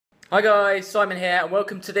Hi guys, Simon here and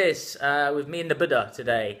welcome to this with me and the Buddha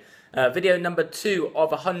today. Video number 2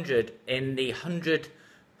 of 100 in the 100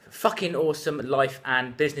 fucking awesome life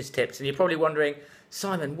and business tips. And you're probably wondering,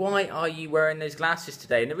 Simon, why are you wearing those glasses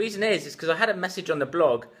today? And the reason is because I had a message on the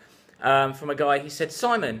blog from a guy who said,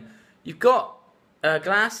 Simon, you've got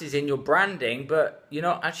glasses in your branding, but you're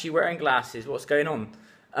not actually wearing glasses. What's going on?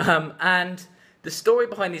 And the story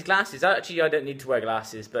behind these glasses, actually I don't need to wear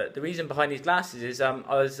glasses, but the reason behind these glasses is I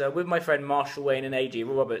was with my friend Marshall Wayne and AJ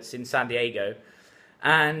Roberts in San Diego,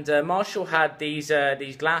 and Marshall had these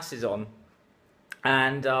glasses on,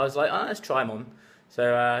 and I was like, oh, let's try them on.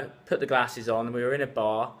 So put the glasses on. We were in a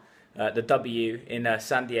bar, the W in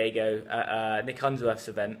San Diego at Nick Unsworth's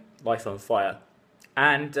event, Life on Fire,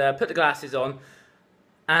 and put the glasses on,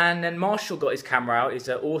 and then Marshall got his camera out. He's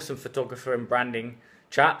an awesome photographer and branding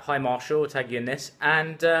chap. Hi Marshall, I'll tag you in this.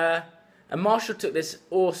 And Marshall took this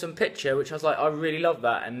awesome picture, which I was like, I really love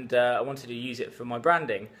that, and I wanted to use it for my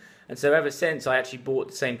branding. And so ever since, I actually bought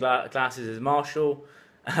the same glasses as Marshall,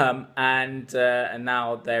 and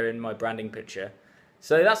now they're in my branding picture.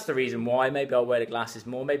 So that's the reason why. Maybe I'll wear the glasses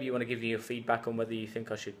more. Maybe you want to give me your feedback on whether you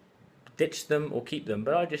think I should ditch them or keep them.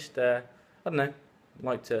 But I just, I don't know,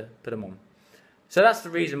 like to put them on. So that's the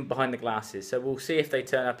reason behind the glasses. So we'll see if they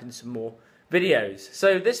turn up in some more videos.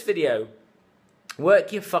 So this video,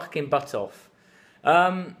 work your fucking butt off.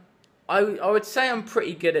 I would say I'm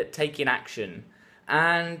pretty good at taking action,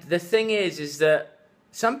 and the thing is that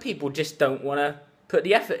some people just don't want to put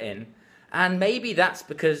the effort in, and maybe that's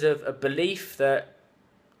because of a belief that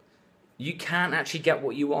you can't actually get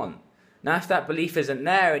what you want. Now, if that belief isn't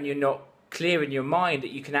there and you're not clear in your mind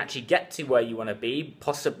that you can actually get to where you want to be,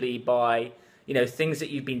 possibly by things that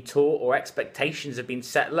you've been taught or expectations have been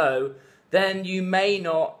set low, then you may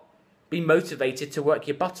not be motivated to work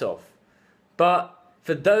your butt off. But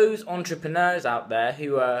for those entrepreneurs out there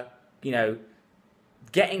who are,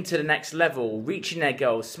 getting to the next level, reaching their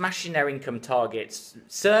goals, smashing their income targets,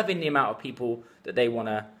 serving the amount of people that they want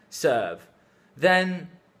to serve, then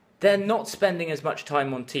they're not spending as much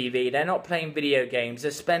time on TV, they're not playing video games,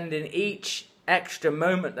 they're spending each extra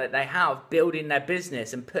moment that they have building their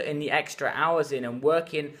business and putting the extra hours in and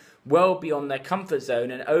working well beyond their comfort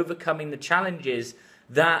zone and overcoming the challenges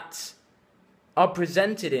that are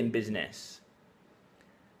presented in business.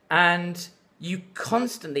 And you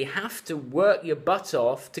constantly have to work your butt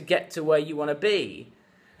off to get to where you want to be.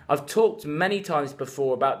 I've talked many times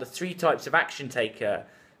before about the 3 types of action taker.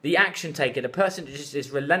 The action taker, the person who just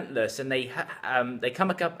is relentless, and they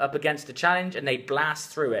come up against a challenge and they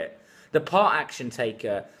blast through it. The part action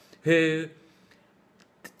taker, who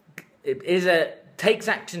takes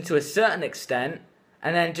action to a certain extent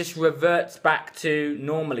and then just reverts back to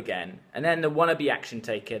normal again. And then the wannabe action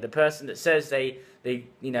taker, the person that says they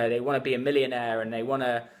want to be a millionaire and they want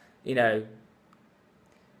to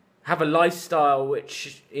have a lifestyle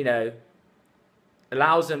which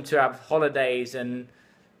allows them to have holidays and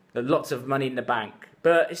lots of money in the bank,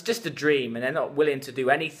 but it's just a dream, and they're not willing to do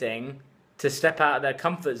anything to step out of their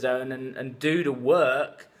comfort zone and do the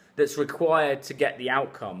work that's required to get the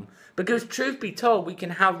outcome. Because truth be told, we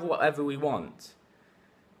can have whatever we want.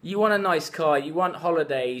 You want a nice car, you want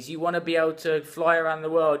holidays, you want to be able to fly around the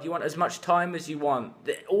world, you want as much time as you want.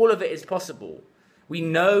 All of it is possible. We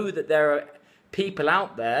know that there are people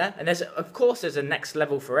out there, and of course there's a next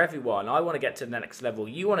level for everyone. I want to get to the next level,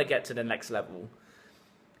 you want to get to the next level.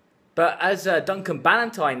 But as Duncan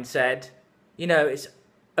Bannatyne said, it's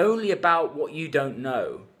only about what you don't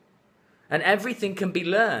know. And everything can be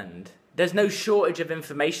learned. There's no shortage of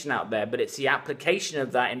information out there, but it's the application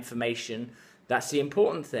of that information that's the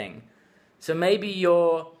important thing. So maybe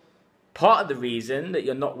you're part of the reason that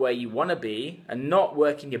you're not where you want to be and not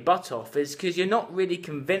working your butt off is because you're not really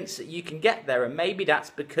convinced that you can get there. And maybe that's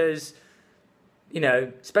because,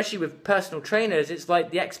 especially with personal trainers, it's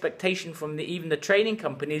like the expectation from even the training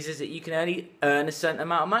companies is that you can only earn a certain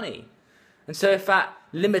amount of money. And so if that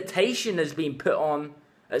limitation has been put on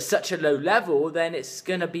at such a low level, then it's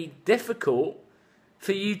going to be difficult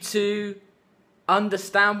for you to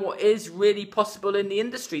understand what is really possible in the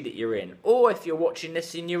industry that you're in. Or if you're watching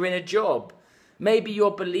this and you're in a job, maybe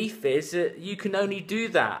your belief is that you can only do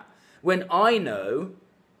that, when I know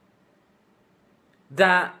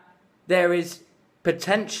that there is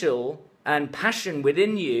potential and passion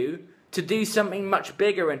within you to do something much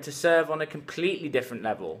bigger and to serve on a completely different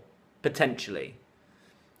level, potentially.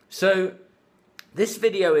 So this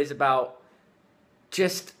video is about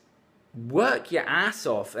just work your ass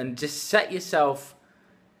off and just set yourself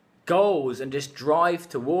goals and just drive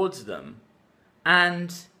towards them.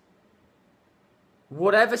 And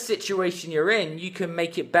whatever situation you're in, you can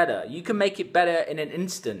make it better. You can make it better in an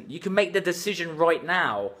instant. You can make the decision right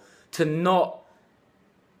now to not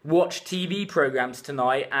watch TV programs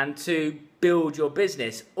tonight and to build your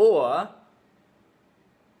business. Or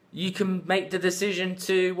you can make the decision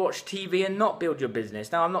to watch TV and not build your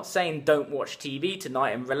business. Now, I'm not saying don't watch TV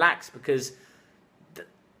tonight and relax, because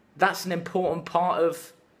that's an important part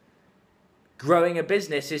of growing a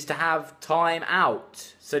business, is to have time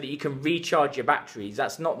out so that you can recharge your batteries.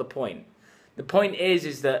 That's not the point. The point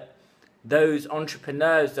is that those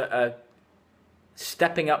entrepreneurs that are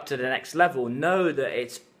stepping up to the next level know that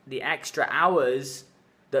it's the extra hours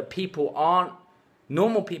that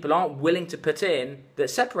normal people aren't willing to put in that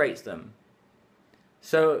separates them.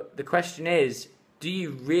 So the question is, do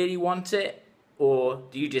you really want it, or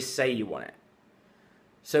do you just say you want it?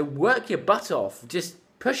 So work your butt off. Just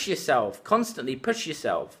push yourself, constantly push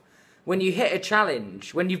yourself. When you hit a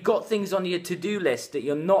challenge, when you've got things on your to-do list that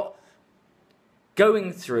you're not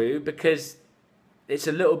going through because it's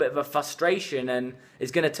a little bit of a frustration and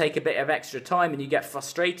it's going to take a bit of extra time and you get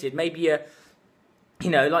frustrated, maybe you're,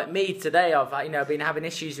 like me today, I've been having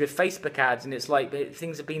issues with Facebook ads, and it's like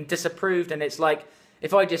things have been disapproved, and it's like,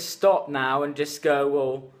 if I just stop now and just go,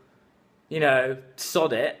 well,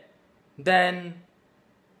 sod it, then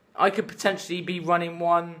I could potentially be running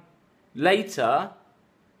one later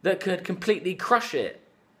that could completely crush it.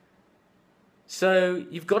 So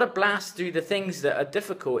you've got to blast through the things that are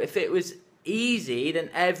difficult. If it was easy, then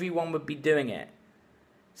everyone would be doing it.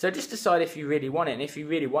 So just decide if you really want it, and if you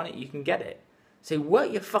really want it, you can get it. So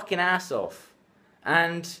work your fucking ass off,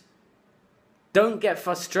 and don't get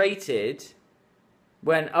frustrated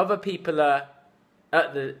when other people are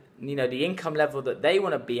at the income level that they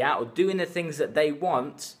want to be at, or doing the things that they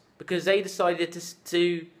want, because they decided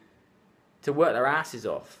to work their asses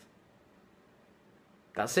off.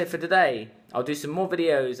 That's it for today. I'll do some more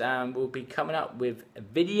videos, and we'll be coming up with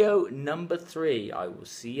video number 3. I will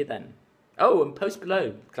see you then. Oh, and post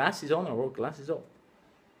below, glasses on or glasses off.